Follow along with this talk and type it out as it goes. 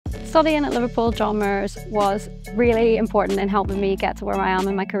Studying at Liverpool John Moores was really important in helping me get to where I am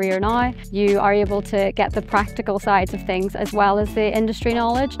in my career now. You are able to get the practical sides of things as well as the industry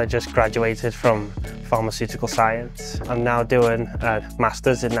knowledge. I just graduated from Pharmaceutical Science. I'm now doing a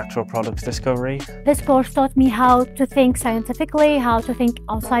Master's in Natural Products Discovery. This course taught me how to think scientifically, how to think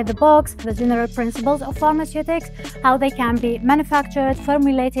outside the box, the general principles of pharmaceutics, how they can be manufactured,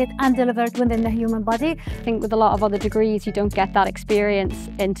 formulated and delivered within the human body. I think with a lot of other degrees you don't get that experience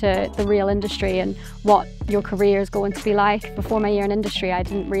into the real industry and what your career is going to be like. Before my year in industry I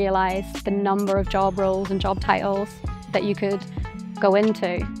didn't realise the number of job roles and job titles that you could go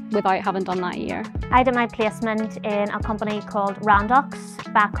into without having done that year. I did my placement in a company called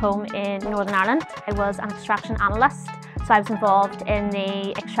Randox back home in Northern Ireland. I was an extraction analyst, so I was involved in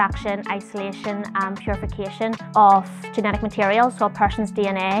the extraction, isolation and purification of genetic materials, so a person's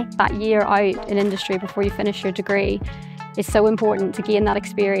DNA. That year out in industry before you finish your degree is so important to gain that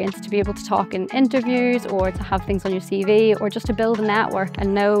experience, to be able to talk in interviews or to have things on your CV or just to build a network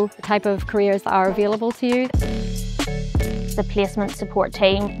and know the type of careers that are available to you. The placement support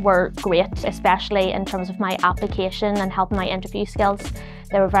team were great, especially in terms of my application and helping my interview skills.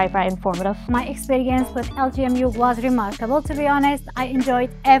 They were very, very informative. My experience with LJMU was remarkable, to be honest. I enjoyed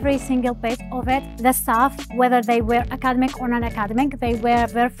every single bit of it. The staff, whether they were academic or non-academic, they were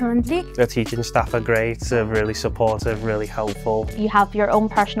very friendly. The teaching staff are great, they're really supportive, really helpful. You have your own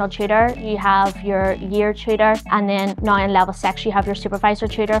personal tutor, you have your year tutor, and then now in level 6 you have your supervisor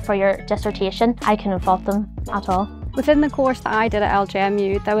tutor for your dissertation. I couldn't fault them at all. Within the course that I did at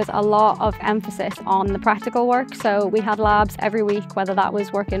LJMU, there was a lot of emphasis on the practical work. So we had labs every week, whether that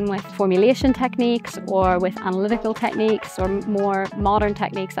was working with formulation techniques or with analytical techniques or more modern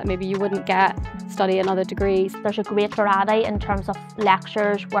techniques that maybe you wouldn't get study in other degrees. There's a great variety in terms of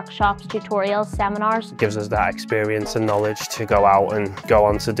lectures, workshops, tutorials, seminars. It gives us that experience and knowledge to go out and go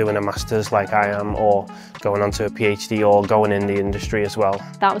on to doing a Master's like I am, or going on to a PhD or going in the industry as well.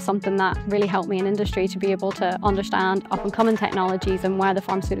 That was something that really helped me in industry, to be able to understand up-and-coming technologies and where the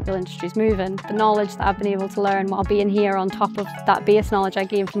pharmaceutical industry is moving. The knowledge that I've been able to learn while being here on top of that base knowledge I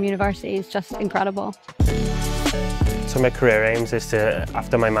gained from university is just incredible. So my career aims is to,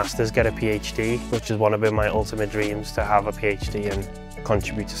 after my Master's, get a PhD, which is one of my ultimate dreams, to have a PhD and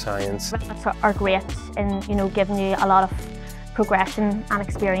contribute to science. Are great in, giving you a lot of progression and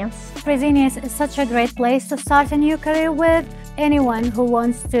experience. Fresenius is such a great place to start a new career with. Anyone who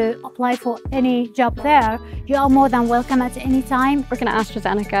wants to apply for any job there, you are more than welcome at any time. Working at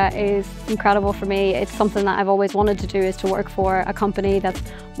AstraZeneca is incredible for me. It's something that I've always wanted to do, is to work for a company that's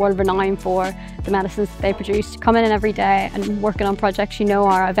world renowned for the medicines that they produce. Coming in every day and working on projects you know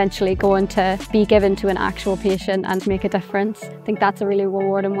are eventually going to be given to an actual patient and make a difference. I think that's a really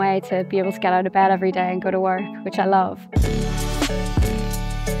rewarding way to be able to get out of bed every day and go to work, which I love.